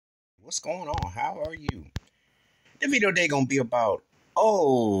What's going on? How are you? The video today gonna be about,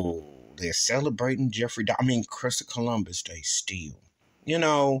 oh, they're celebrating Christopher Columbus Day still. You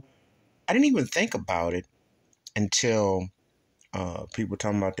know, I didn't even think about it until people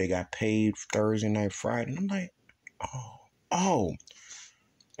talking about they got paid Thursday night, Friday. And I'm like, oh.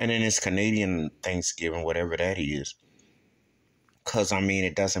 And then it's Canadian Thanksgiving, whatever that is. Because,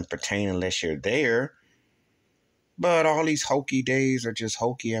 it doesn't pertain unless you're there. But all these hokey days are just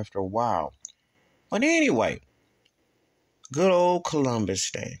hokey after a while. But anyway, good old Columbus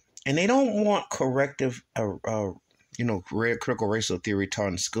Day. And they don't want corrective, critical racial theory taught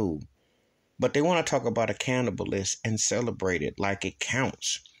in school. But they want to talk about a cannibal list and celebrate it like it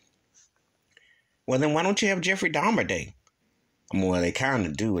counts. Well, then why don't you have Jeffrey Dahmer Day? Well, they kind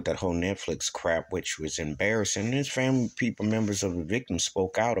of do with that whole Netflix crap, which was embarrassing. And his family, members of the victims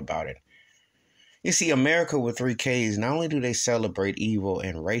spoke out about it. You see, America with 3 Ks, not only do they celebrate evil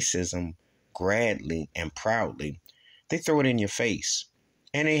and racism gladly and proudly, they throw it in your face.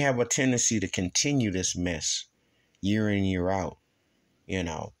 And they have a tendency to continue this mess year in, year out.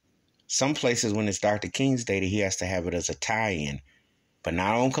 Some places when it's Dr. King's Day, he has to have it as a tie-in, but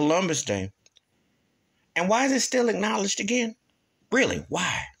not on Columbus Day. And why is it still acknowledged again? Really,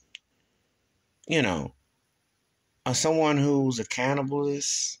 why? Someone who's a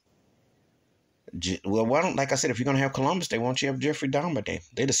cannibalist. Well, why don't, like I said, if you're going to have Columbus Day, why don't you have Jeffrey Dahmer Day?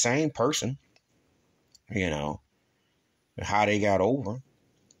 They're the same person, how they got over.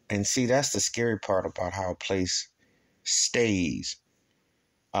 And see, that's the scary part about how a place stays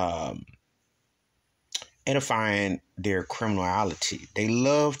edifying their criminality. They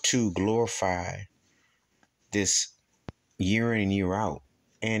love to glorify this year in and year out.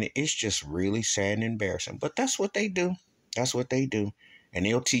 And it's just really sad and embarrassing. But that's what they do. That's what they do. And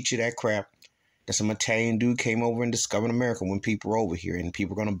they'll teach you that crap. That some Italian dude came over and discovered America when people were over here. And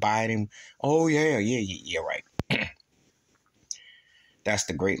people are going to bite him. Oh, yeah, right. That's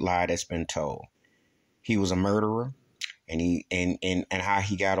the great lie that's been told. He was a murderer. And how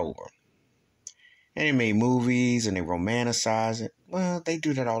he got over. And they made movies and they romanticize it. Well, they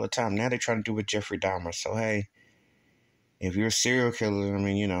do that all the time. Now they're trying to do it with Jeffrey Dahmer. So, hey, if you're a serial killer, and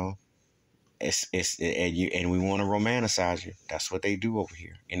we want to romanticize you. That's what they do over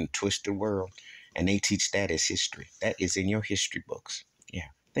here in the twisted world. And they teach that as history. That is in your history books. Yeah,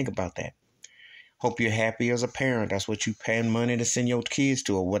 think about that. Hope you're happy as a parent. That's what you paying money to send your kids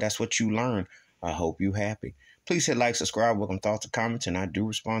to, or that's what you learn. I hope you're happy. Please hit like, subscribe, welcome thoughts and comments, and I do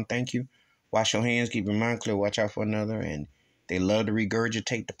respond. Thank you. Wash your hands, keep your mind clear, watch out for another, and they love to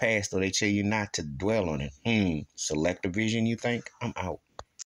regurgitate the past, though they tell you not to dwell on it. Selective vision, you think? I'm out.